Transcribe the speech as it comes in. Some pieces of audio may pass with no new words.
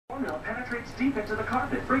Formula penetrates deep into the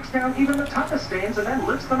carpet, breaks down even the toughest stains, and then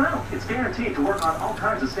lifts them out. It's guaranteed to work on all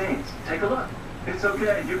kinds of stains. Take a look. It's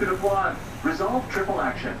okay, you can applaud. Resolve Triple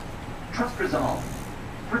Action. Trust Resolve.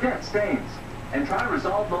 Forget stains. And try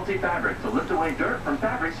Resolve Multi-Fabric to lift away dirt from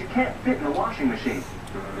fabrics you can't fit in a washing machine.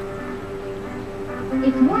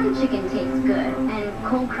 If warm chicken tastes good and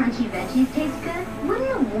cold crunchy veggies taste good,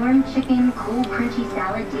 wouldn't a warm chicken, cold crunchy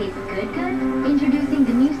salad taste good? Introducing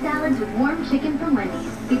the new salads with warm chicken from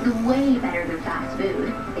Wendy's. It's way better than fast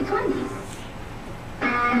food. It's Wendy's.